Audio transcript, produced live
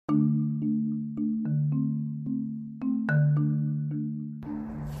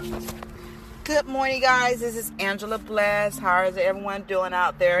Good morning, guys. This is Angela Bless. How is everyone doing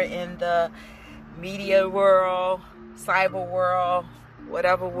out there in the media world, cyber world,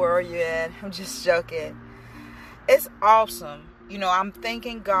 whatever world you're in? I'm just joking. It's awesome. I'm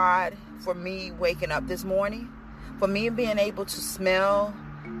thanking God for me waking up this morning, for me being able to smell,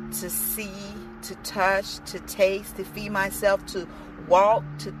 to see, to touch, to taste, to feed myself, to walk,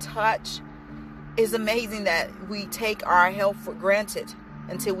 to touch. It's amazing that we take our health for granted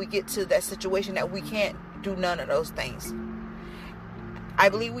until we get to that situation that we can't do none of those things. I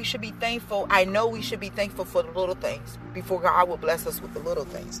believe we should be thankful. I know we should be thankful for the little things before God will bless us with the little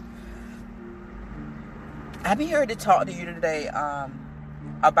things. I've been here to talk to you today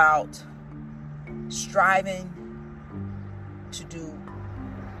about striving to do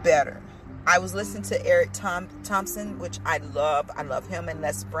better. I was listening to Eric Thompson, which I love. I love him, and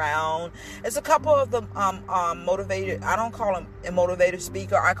Les Brown. There's a couple of them motivated. I don't call him a motivator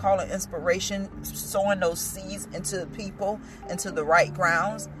speaker. I call it inspiration, sowing those seeds into people, into the right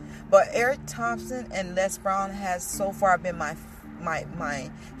grounds. But Eric Thompson and Les Brown has so far been my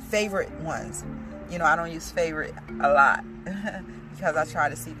favorite ones. I don't use favorite a lot because I try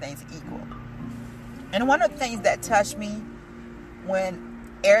to see things equal. And one of the things that touched me when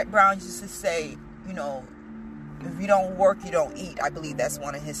Eric Brown used to say, if you don't work, you don't eat. I believe that's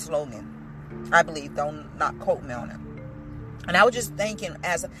one of his slogans. I believe, don't not quote me on it. And I was just thinking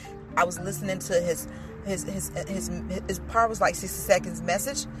as I was listening to his part was like 60 seconds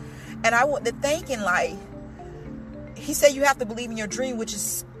message, and I went to thinking, like, he said you have to believe in your dream, which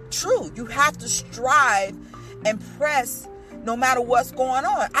is true. You have to strive and press no matter what's going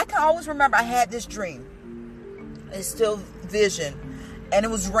on. I can always remember I had this dream. It's still vision. And it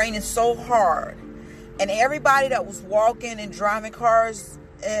was raining so hard. And everybody that was walking and driving cars,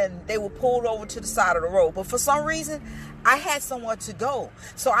 and they were pulled over to the side of the road. But for some reason, I had somewhere to go.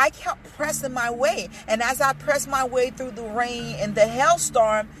 So I kept pressing my way. And as I pressed my way through the rain and the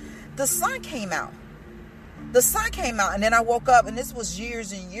hailstorm, the sun came out. The sun came out. And then I woke up, and this was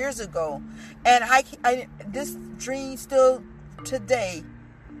years and years ago. And this dream still today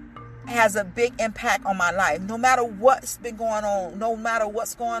has a big impact on my life. No matter what's been going on, no matter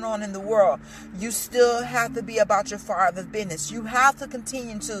what's going on in the world, you still have to be about your Father's business. You have to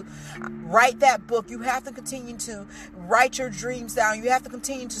continue to write that book. You have to continue to write your dreams down. You have to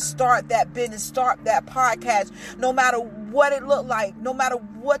continue to start that business, start that podcast, no matter what it looked like, no matter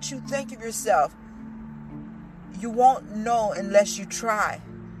what you think of yourself. You won't know unless you try.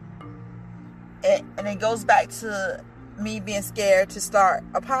 And it goes back to me being scared to start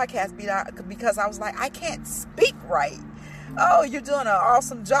a podcast because I was like, I can't speak right. Oh, you're doing an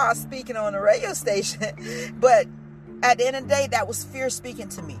awesome job speaking on the radio station. But at the end of the day, that was fear speaking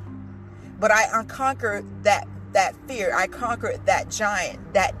to me. But I unconquered that fear. I conquered that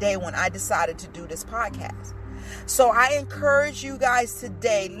giant that day when I decided to do this podcast. So I encourage you guys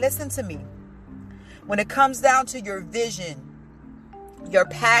today, listen to me. When it comes down to your vision, your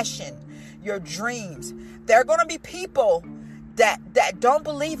passion, your dreams, there are going to be people that don't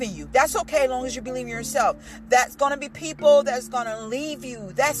believe in you. That's okay as long as you believe in yourself. That's going to be people that's going to leave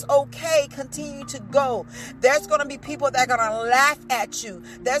you. That's okay. Continue to go. There's going to be people that are going to laugh at you.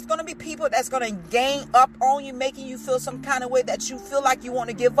 There's going to be people that's going to gang up on you, making you feel some kind of way that you feel like you want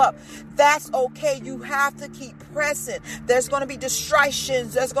to give up. That's okay. You have to keep pressing. There's going to be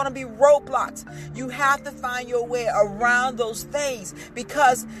distractions. There's going to be roadblocks. You have to find your way around those things,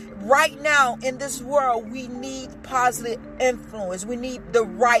 because right now in this world, we need positive influence. We need the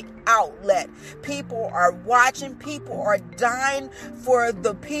right outlet. People are watching. People are dying for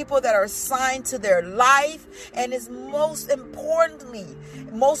the people that are assigned to their life. And it's most importantly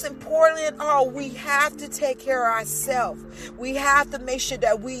in all, we have to take care of ourselves. We have to make sure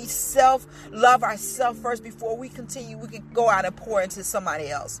that we self-love ourselves first before we can go out and pour into somebody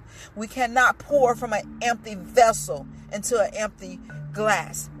else. We cannot pour from an empty vessel into an empty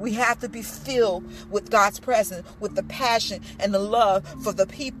glass. We have to be filled with God's presence, with the passion and the love for the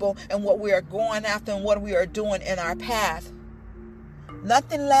people and what we are going after and what we are doing in our path.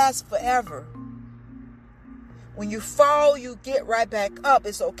 Nothing lasts forever. When you fall, you get right back up.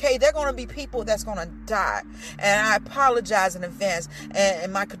 It's okay. There are going to be people that's going to die. And I apologize in advance.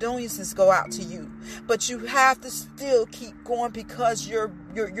 And my condolences go out to you. But you have to still keep going, because your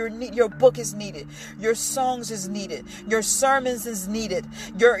book is needed. Your songs is needed. Your sermons is needed.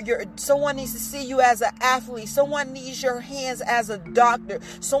 Someone needs to see you as an athlete. Someone needs your hands as a doctor.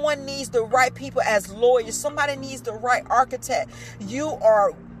 Someone needs the right people as lawyers. Somebody needs the right architect. You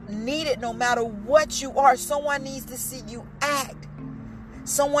are needed no matter what you are. Someone needs to see you act.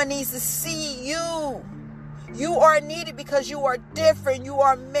 Someone needs to see you. You are needed because you are different. You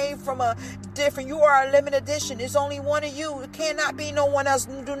are made from a different. You are a limited edition. It's only one of you. It cannot be no one else.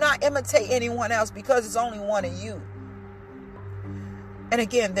 Do not imitate anyone else because it's only one of you. And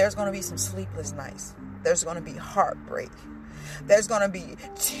again, there's going to be some sleepless nights. There's going to be heartbreak. There's going to be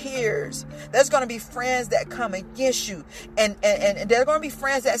tears. There's going to be friends that come against you. And there's going to be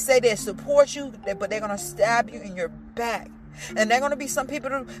friends that say they support you, but they're going to stab you in your back. And there are going to be some people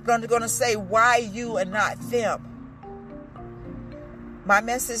who are going to say, why you and not them? My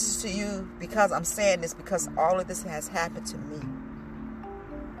message is to you, because I'm saying this, because all of this has happened to me.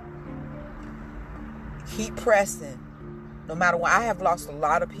 Keep pressing. No matter what, I have lost a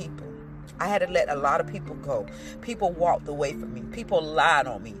lot of people. I had to let a lot of people go. People walked away from me. People lied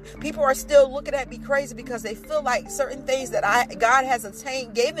on me. People are still looking at me crazy because they feel like certain things that God has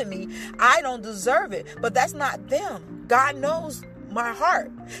given me, I don't deserve it. But that's not them. God knows my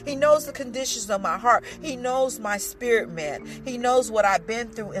heart. He knows the conditions of my heart. He knows my spirit, man. He knows what I've been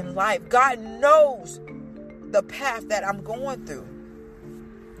through in life. God knows the path that I'm going through.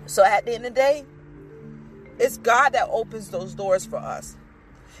 So at the end of the day, it's God that opens those doors for us.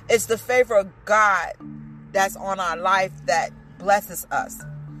 It's the favor of God that's on our life that blesses us,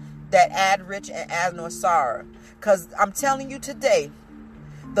 that add rich and add no sorrow. Because I'm telling you today,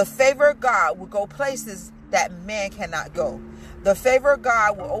 the favor of God will go places that man cannot go. The favor of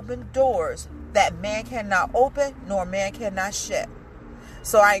God will open doors that man cannot open nor man cannot shut.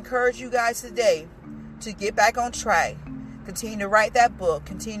 So I encourage you guys today to get back on track. Continue to write that book.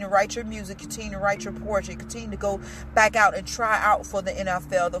 Continue to write your music. Continue to write your poetry. Continue to go back out and try out for the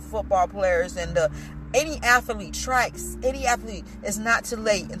NFL, the football players, and any athlete. Tracks. Any athlete. It's not too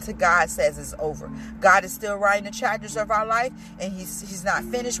late until God says it's over. God is still writing the chapters of our life, and He's not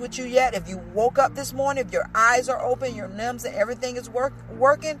finished with you yet. If you woke up this morning, if your eyes are open, your limbs and everything is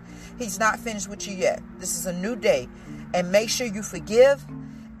working, He's not finished with you yet. This is a new day, and make sure you forgive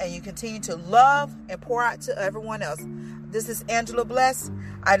and you continue to love and pour out to everyone else. This is Angela Bless.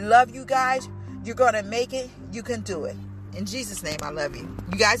 I love you guys. You're going to make it. You can do it. In Jesus' name, I love you.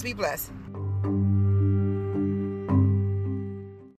 You guys be blessed.